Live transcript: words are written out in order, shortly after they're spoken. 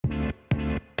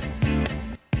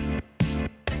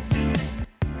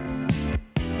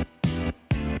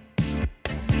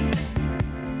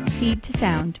Seed to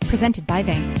Sound, presented by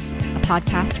Vanks, a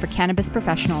podcast for cannabis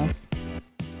professionals.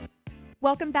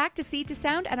 Welcome back to Seed to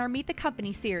Sound and our Meet the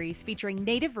Company series featuring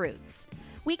Native Roots.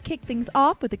 We kick things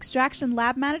off with Extraction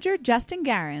Lab Manager Justin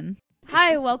Garin.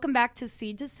 Hi, welcome back to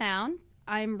Seed to Sound.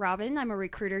 I'm Robin. I'm a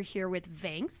recruiter here with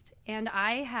Vanks, and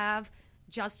I have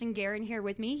Justin Garin here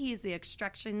with me. He's the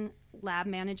Extraction Lab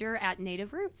Manager at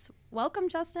Native Roots. Welcome,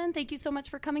 Justin. Thank you so much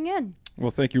for coming in.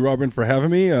 Well, thank you, Robin, for having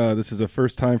me. This is a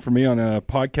first time for me on a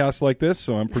podcast like this,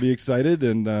 so I'm pretty excited,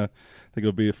 and I think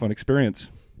it'll be a fun experience.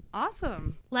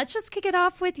 Awesome. Let's just kick it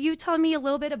off with you telling me a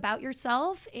little bit about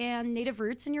yourself and Native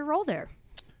Roots and your role there.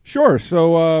 Sure.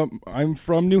 So I'm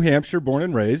from New Hampshire, born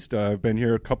and raised. I've been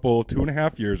here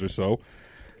 2.5 years or so.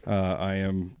 I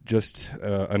am just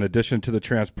an addition to the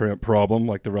transplant problem,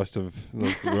 like the rest of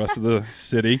the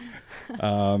city.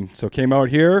 So came out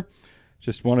here,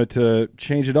 just wanted to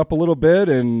change it up a little bit,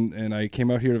 and I came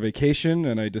out here to vacation,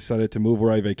 and I decided to move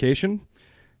where I vacation.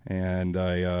 And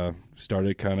I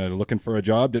started kind of looking for a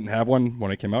job. Didn't have one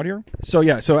when I came out here.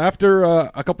 So after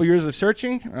a couple years of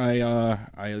searching,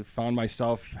 I found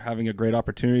myself having a great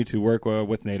opportunity to work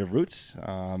with Native Roots.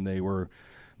 They were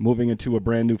moving into a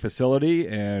brand new facility,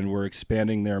 and we're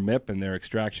expanding their MIP and their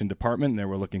extraction department. And they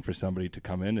were looking for somebody to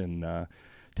come in and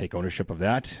take ownership of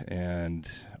that and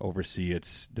oversee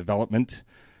its development.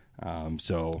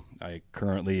 So I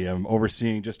currently am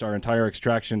overseeing just our entire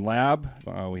extraction lab.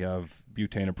 We have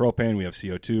butane and propane, we have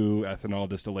CO2, ethanol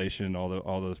distillation,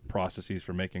 all those processes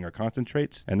for making our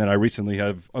concentrates. And then I recently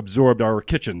have absorbed our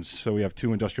kitchens. So we have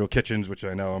 2 industrial kitchens, which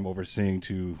I now am overseeing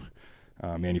to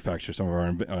manufacture some of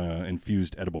our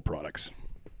infused edible products.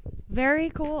 Very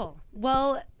cool.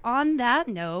 Well, on that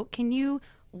note, can you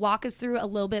walk us through a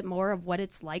little bit more of what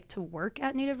it's like to work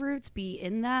at Native Roots, be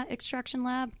in that extraction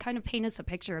lab, kind of paint us a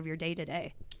picture of your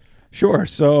day-to-day? Sure.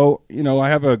 So, I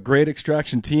have a great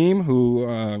extraction team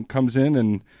who comes in,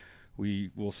 and we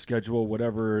will schedule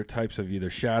whatever types of either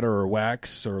shatter or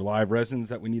wax or live resins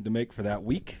that we need to make for that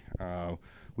week.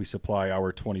 We supply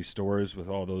our 20 stores with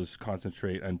all those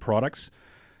concentrate and products.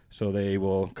 So they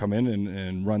will come in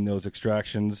and run those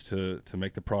extractions to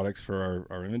make the products for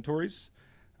our inventories.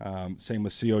 Same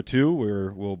with CO2,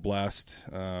 where we'll blast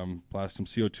some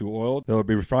CO2 oil. They'll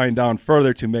be refined down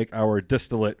further to make our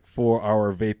distillate for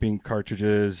our vaping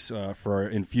cartridges for our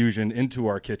infusion into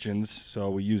our kitchens. So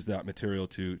we use that material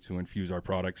to infuse our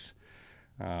products.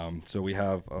 So we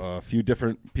have a few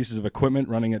different pieces of equipment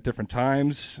running at different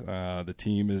times. The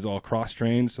team is all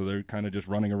cross-trained, so they're kind of just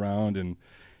running around and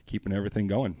keeping everything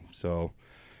going. So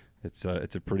it's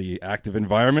a pretty active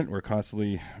environment. We're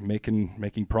constantly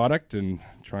making product and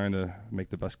trying to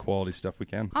make the best quality stuff we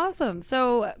can. Awesome.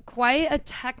 So quite a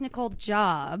technical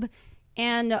job.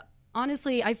 And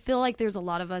honestly, I feel like there's a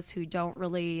lot of us who don't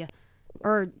really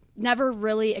or never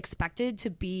really expected to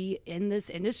be in this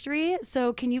industry.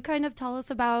 So can you kind of tell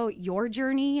us about your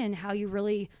journey and how you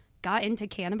really got into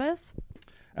cannabis?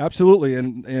 Absolutely.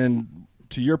 And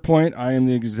to your point, I am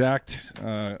the exact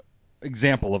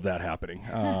example of that happening.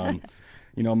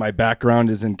 My background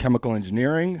is in chemical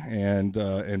engineering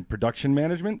and production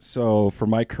management. So for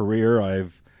my career,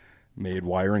 I've made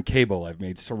wire and cable. I've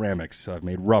made ceramics. I've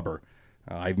made rubber.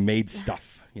 I've made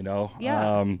stuff,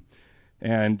 Yeah.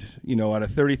 And, at a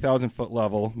 30,000 foot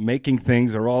level, making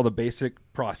things are all the basic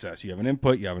process. You have an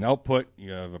input, you have an output,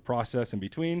 you have a process in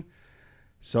between.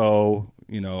 So,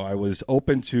 I was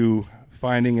open to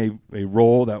finding a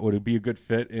role that would be a good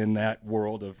fit in that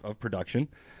world of production.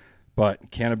 But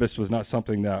cannabis was not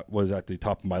something that was at the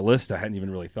top of my list. I hadn't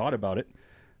even really thought about it.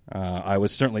 I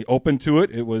was certainly open to it.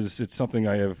 It's something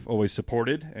I have always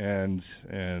supported and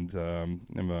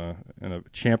am a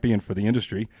champion for the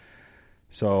industry.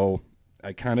 So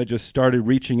I kind of just started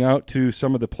reaching out to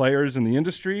some of the players in the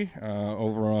industry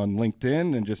over on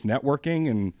LinkedIn and just networking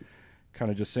and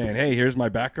kind of just saying, hey, here's my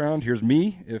background, here's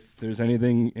me. If there's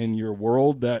anything in your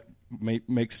world that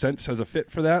makes sense as a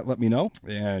fit for that, let me know.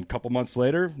 And a couple months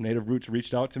later, Native Roots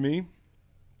reached out to me,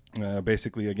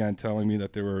 basically, again, telling me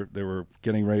that they were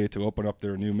getting ready to open up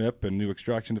their new MIP and new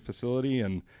extraction facility,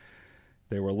 and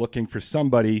they were looking for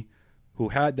somebody who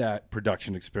had that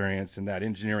production experience and that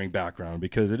engineering background,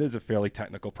 because it is a fairly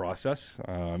technical process,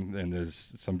 and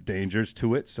there's some dangers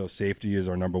to it. So safety is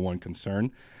our number one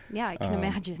concern. Yeah, I can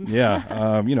imagine.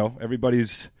 Yeah.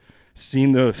 Everybody's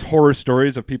seen the horror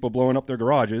stories of people blowing up their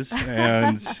garages,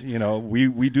 and,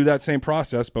 we do that same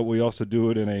process, but we also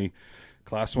do it in a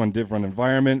Class 1 Div 1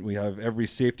 environment. We have every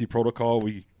safety protocol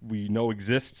we know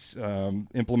exists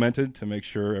implemented to make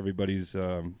sure everybody's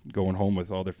going home with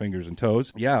all their fingers and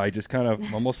toes. Yeah, I just kind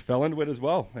of almost fell into it as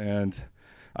well. And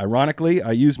ironically,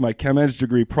 I used my chem eng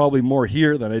degree probably more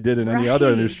here than I did in any other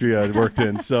Right. industry I'd worked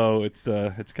in. So it's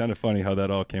kind of funny how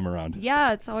that all came around.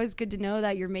 Yeah, it's always good to know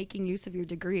that you're making use of your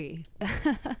degree.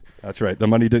 That's right. The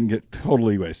money didn't get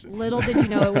totally wasted. Little did you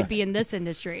know it would be in this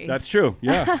industry. That's true.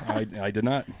 Yeah, I did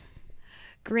not.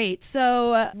 Great.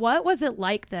 So, what was it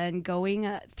like then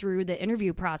going through the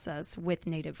interview process with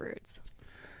Native Roots?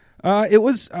 It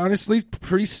was honestly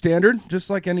pretty standard, just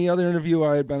like any other interview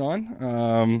I had been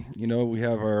on. We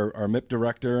have our MIP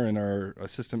director and our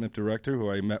assistant MIP director who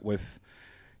I met with.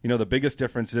 The biggest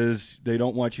difference is they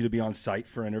don't want you to be on site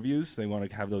for interviews. They want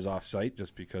to have those off site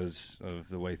just because of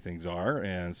the way things are.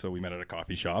 And so we met at a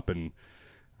coffee shop and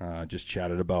just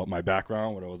chatted about my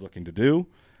background, what I was looking to do.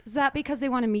 Is that because they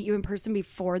want to meet you in person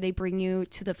before they bring you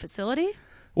to the facility?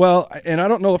 Well, and I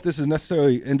don't know if this is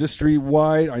necessarily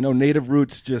industry-wide. I know Native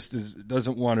Roots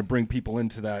doesn't want to bring people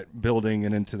into that building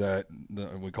and into that,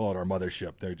 we call it our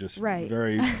mothership. They're just Right.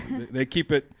 they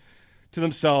keep it to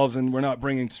themselves, and we're not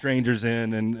bringing strangers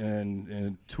in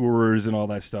and tours and all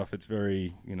that stuff. It's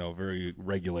very, very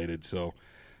regulated. So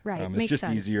Right. it's Makes just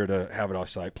sense. easier to have it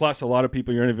off-site. Plus, a lot of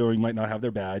people you're interviewing might not have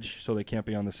their badge, so they can't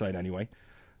be on the site anyway.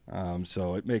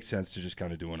 So it makes sense to just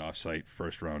kind of do an off-site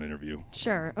first-round interview.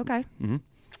 Sure. Okay.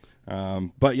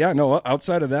 But yeah, no,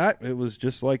 outside of that, it was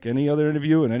just like any other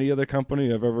interview in any other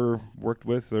company I've ever worked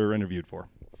with or interviewed for.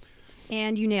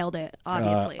 And you nailed it,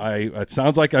 obviously. It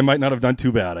sounds like I might not have done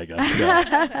too bad, I guess.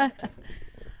 Yeah.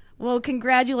 Well,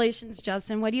 congratulations,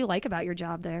 Justin. What do you like about your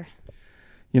job there?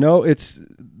 It's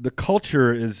the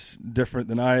culture is different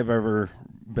than I've ever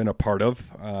been a part of.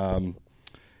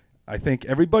 I think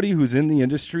everybody who's in the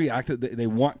industry they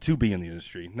want to be in the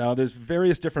industry. Now, there's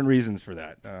various different reasons for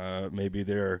that. Maybe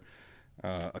they're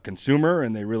a consumer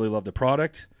and they really love the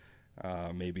product.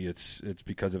 Maybe it's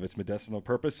because of its medicinal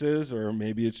purposes, or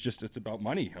maybe it's about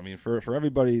money. I mean, for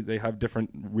everybody, they have different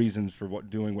reasons for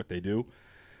doing what they do.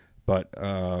 But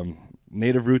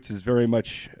Native Roots is very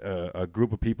much a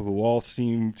group of people who all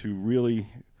seem to really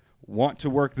want to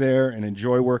work there and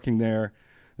enjoy working there.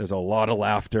 There's a lot of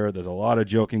laughter. There's a lot of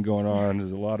joking going on.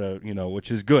 There's a lot of, which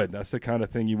is good. That's the kind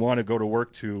of thing you want to go to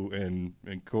work to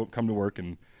and come to work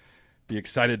and be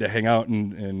excited to hang out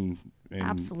and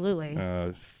Absolutely.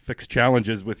 Fix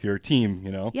challenges with your team,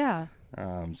 Yeah.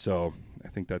 So I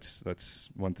think that's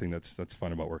one thing that's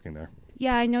fun about working there.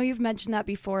 Yeah, I know you've mentioned that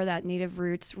before, that Native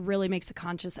Roots really makes a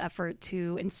conscious effort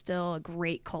to instill a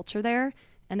great culture there,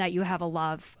 and that you have a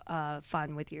lot of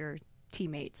fun with your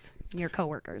teammates and your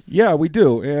coworkers. Yeah, we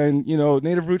do. And,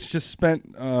 Native Roots just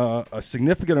spent a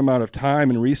significant amount of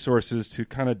time and resources to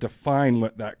kind of define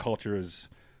what that culture is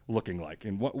looking like.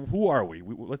 And who are we?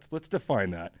 Let's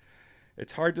define that.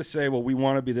 It's hard to say, well, we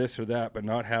want to be this or that, but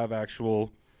not have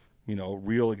actual,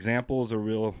 real examples or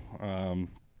real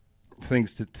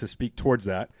things to speak towards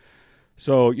that.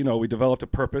 So, we developed a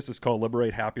purpose. It's called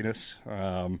Liberate Happiness.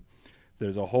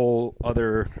 There's a whole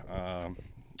other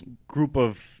group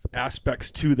of aspects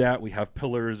to that. We have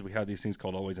pillars. We have these things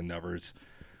called always and nevers,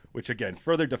 which, again,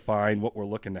 further define what we're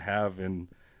looking to have in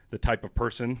the type of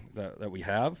person that we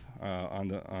have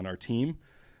on our team.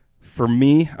 For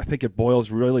me, I think it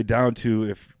boils really down to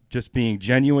if just being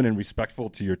genuine and respectful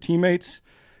to your teammates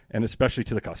and especially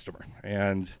to the customer.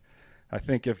 And I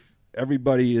think if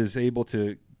everybody is able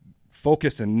to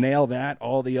focus and nail that,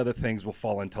 all the other things will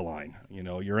fall into line.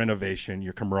 Your innovation,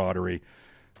 your camaraderie,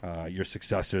 your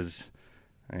successes,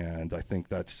 and I think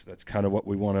that's kind of what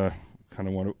we want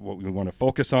to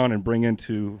focus on and bring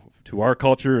into our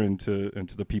culture and to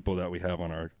the people that we have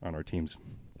on our teams.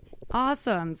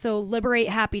 Awesome. So liberate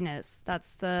happiness.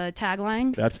 That's the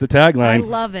tagline. That's the tagline. I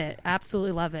love it.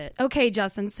 Absolutely love it. Okay,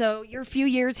 Justin. So you're a few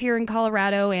years here in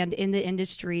Colorado and in the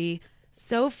industry.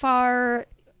 So far,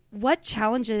 what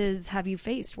challenges have you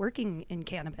faced working in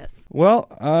cannabis? Well,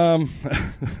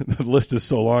 the list is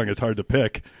so long, it's hard to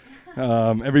pick.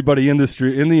 Everybody in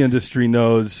the industry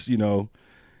knows,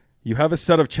 you have a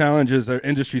set of challenges that are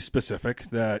industry specific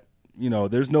that,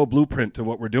 there's no blueprint to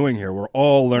what we're doing here. We're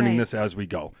all learning this as we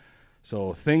go.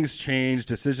 So things change,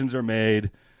 decisions are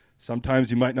made. Sometimes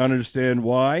you might not understand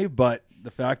why, but the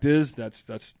fact is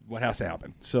that's what has to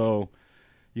happen. So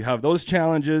you have those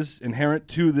challenges inherent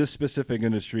to this specific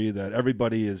industry that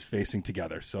everybody is facing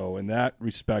together. So in that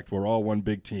respect, we're all one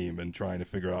big team and trying to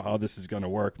figure out how this is going to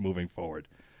work moving forward.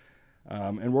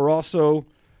 And we're also,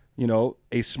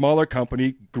 a smaller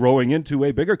company growing into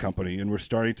a bigger company, and we're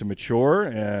starting to mature,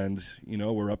 and,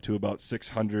 we're up to about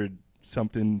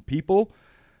 600-something people.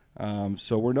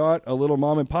 So we're not a little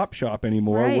mom and pop shop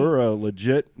anymore. Right. We're a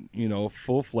legit,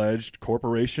 full-fledged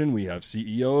corporation. We have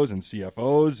CEOs and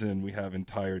CFOs, and we have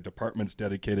entire departments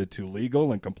dedicated to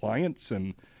legal and compliance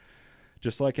and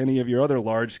just like any of your other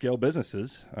large-scale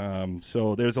businesses.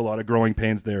 So there's a lot of growing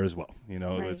pains there as well.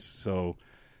 Right. So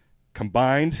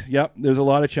combined, yep, there's a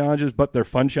lot of challenges, but they're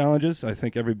fun challenges. I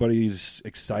think everybody's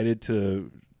excited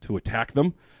to attack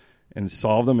them and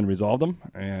solve them and resolve them.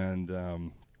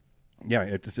 And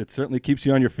it certainly keeps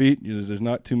you on your feet. There's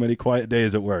not too many quiet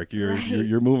days at work.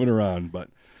 You're moving around, but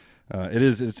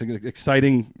it's an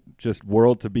exciting just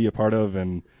world to be a part of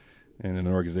and an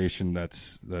organization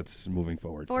that's moving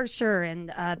forward. For sure. And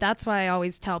that's why I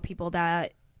always tell people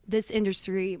that this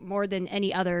industry, more than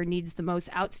any other, needs the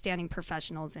most outstanding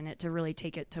professionals in it to really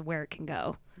take it to where it can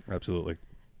go. Absolutely.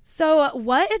 So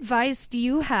what advice do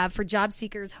you have for job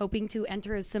seekers hoping to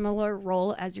enter a similar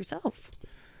role as yourself?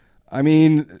 I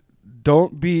mean,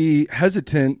 don't be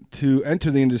hesitant to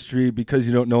enter the industry because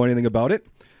you don't know anything about it.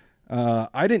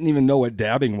 I didn't even know what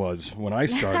dabbing was when I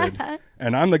started,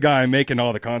 and I'm the guy making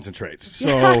all the concentrates.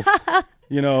 So,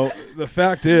 the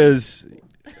fact is...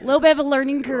 A little bit of a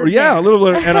learning curve. Yeah, there. a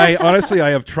little bit. And I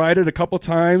have tried it a couple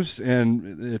times,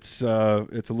 and it's a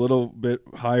little bit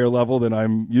higher level than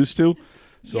I'm used to.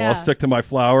 So Yeah. I'll stick to my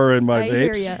flower and my I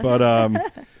hear vapes. ya.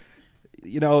 But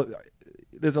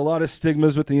there's a lot of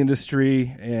stigmas with the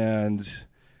industry, and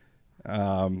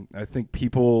I think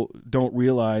people don't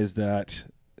realize that.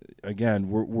 Again,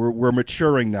 we're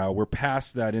maturing now. We're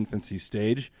past that infancy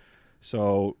stage.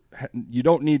 So you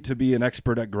don't need to be an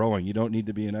expert at growing. You don't need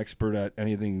to be an expert at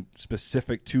anything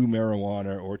specific to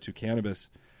marijuana or to cannabis.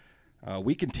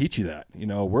 We can teach you that.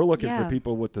 We're looking for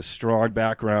people with the strong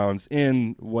backgrounds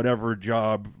in whatever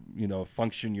job,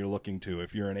 function you're looking to.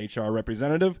 If you're an HR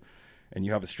representative and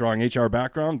you have a strong HR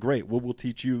background, great. We'll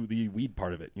teach you the weed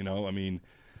part of it.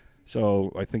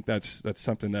 So I think that's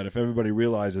something that if everybody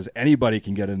realizes anybody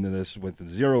can get into this with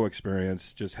zero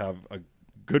experience, just have a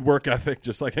good work ethic,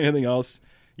 just like anything else.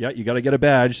 Yeah, you got to get a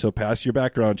badge, so pass your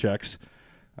background checks.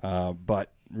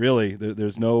 But really,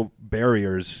 there's no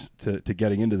barriers to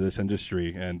getting into this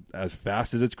industry. And as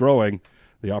fast as it's growing,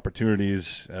 the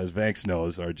opportunities, as Vanks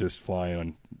knows, are just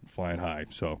flying high.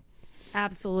 So,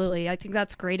 Absolutely. I think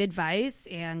that's great advice.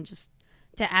 And just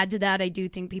to add to that, I do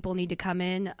think people need to come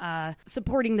in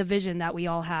supporting the vision that we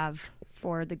all have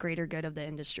for the greater good of the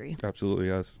industry. absolutely,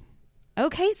 yes.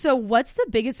 Okay, so what's the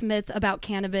biggest myth about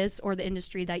cannabis or the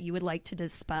industry that you would like to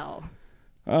dispel?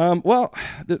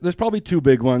 There's probably two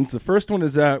big ones. The first one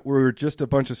is that we're just a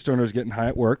bunch of stoners getting high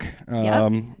at work.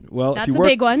 Well, That's if you a work,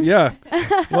 big one. Yeah.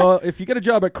 Well, if you get a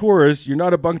job at Coors, you're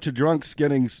not a bunch of drunks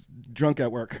getting drunk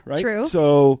at work, right? True.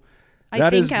 So I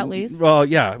that think is- at least. Well,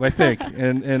 yeah, I think.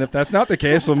 and if that's not the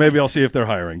case, well, maybe I'll see if they're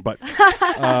hiring. But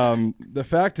the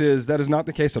fact is that is not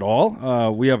the case at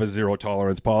all. We have a zero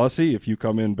tolerance policy. If you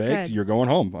come in baked, Good. you're going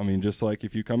home. I mean, just like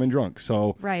if you come in drunk.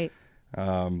 So, Right.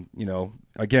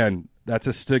 again, that's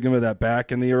a stigma that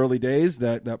back in the early days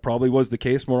that probably was the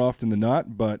case more often than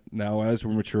not. But now as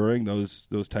we're maturing, those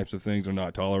types of things are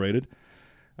not tolerated.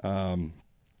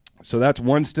 So that's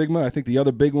one stigma. I think the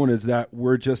other big one is that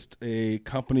we're just a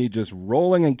company just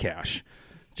rolling in cash.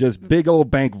 Just big old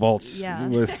bank vaults Yeah.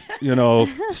 with,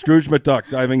 Scrooge McDuck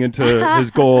diving into his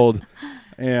gold.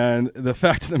 And the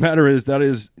fact of the matter is that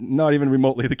is not even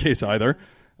remotely the case either.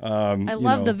 I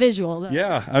love the visual, though.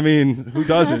 Yeah, I mean, who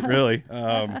doesn't really?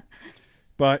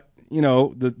 But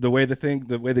the way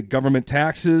the government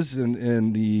taxes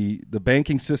and the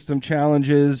banking system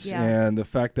challenges, Yeah. and the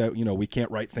fact that we can't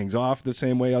write things off the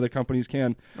same way other companies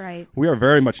can. Right. We are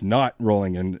very much not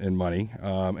rolling in money,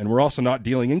 and we're also not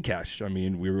dealing in cash. I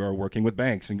mean, we are working with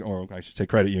banks, or I should say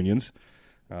credit unions.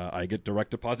 I get direct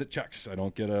deposit checks. I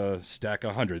don't get a stack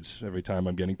of hundreds every time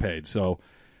I'm getting paid. So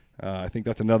I think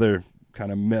that's another kind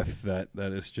of myth that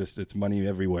it's money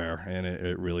everywhere, and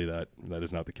it really that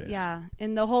is not the case. Yeah.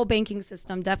 And the whole banking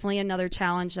system, definitely another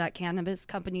challenge that cannabis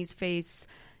companies face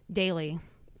daily,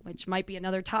 which might be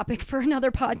another topic for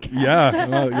another podcast.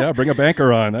 Yeah, bring a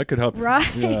banker on. That could help.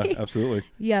 Right. Yeah, absolutely.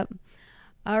 Yep.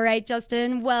 All right,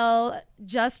 Justin. Well,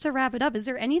 just to wrap it up, is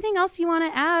there anything else you want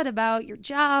to add about your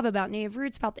job, about Native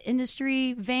Roots, about the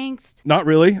industry, Vanks? Not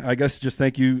really. I guess just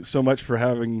thank you so much for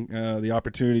having the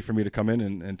opportunity for me to come in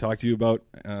and talk to you about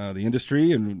the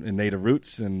industry and Native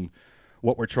Roots and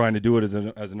what we're trying to do it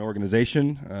as an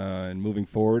organization and moving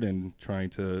forward and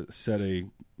trying to set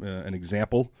an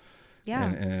example. Yeah.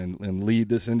 And lead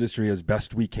this industry as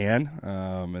best we can,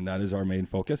 and that is our main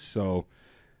focus. So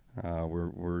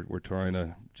we're trying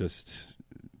to just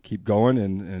keep going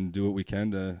and do what we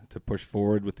can to push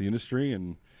forward with the industry,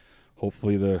 and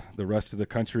hopefully the rest of the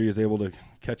country is able to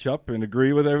catch up and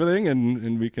agree with everything,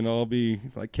 and we can all be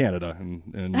like Canada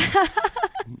and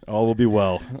All will be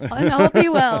well. And all be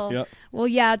well. Yep. Well,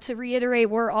 yeah, to reiterate,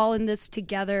 we're all in this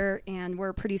together, and we're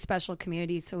a pretty special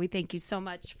community. So we thank you so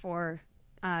much for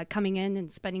coming in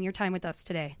and spending your time with us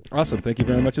today. Awesome. Thank you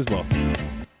very much as well.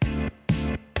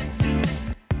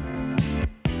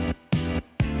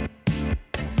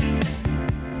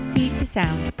 Seed to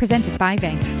Sound, presented by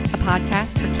Vangst, a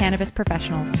podcast for cannabis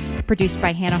professionals. Produced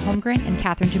by Hannah Holmgren and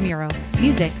Catherine Jamuro.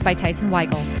 Music by Tyson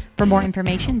Weigel. For more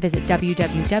information, visit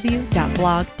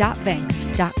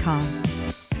www.blog.vangst.com.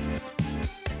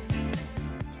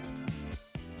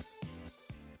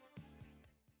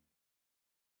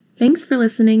 Thanks for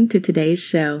listening to today's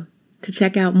show. To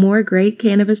check out more great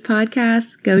cannabis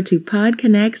podcasts, go to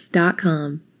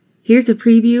podconnects.com. Here's a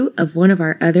preview of one of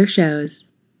our other shows.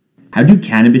 How do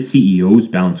cannabis CEOs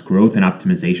balance growth and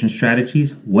optimization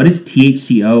strategies? What is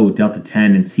THCO,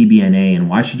 Delta-10, and CBNA, and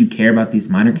why should you care about these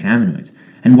minor cannabinoids?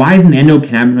 And why isn't the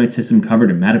endocannabinoid system covered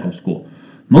in medical school?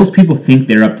 Most people think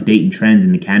they're up to date in trends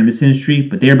in the cannabis industry,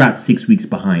 but they're about 6 weeks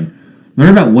behind.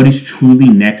 Learn about what is truly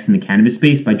next in the cannabis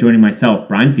space by joining myself,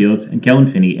 Brian Fields, and Kellen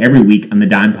Finney every week on the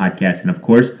Dime Podcast, and of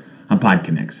course, on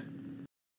PodConnects.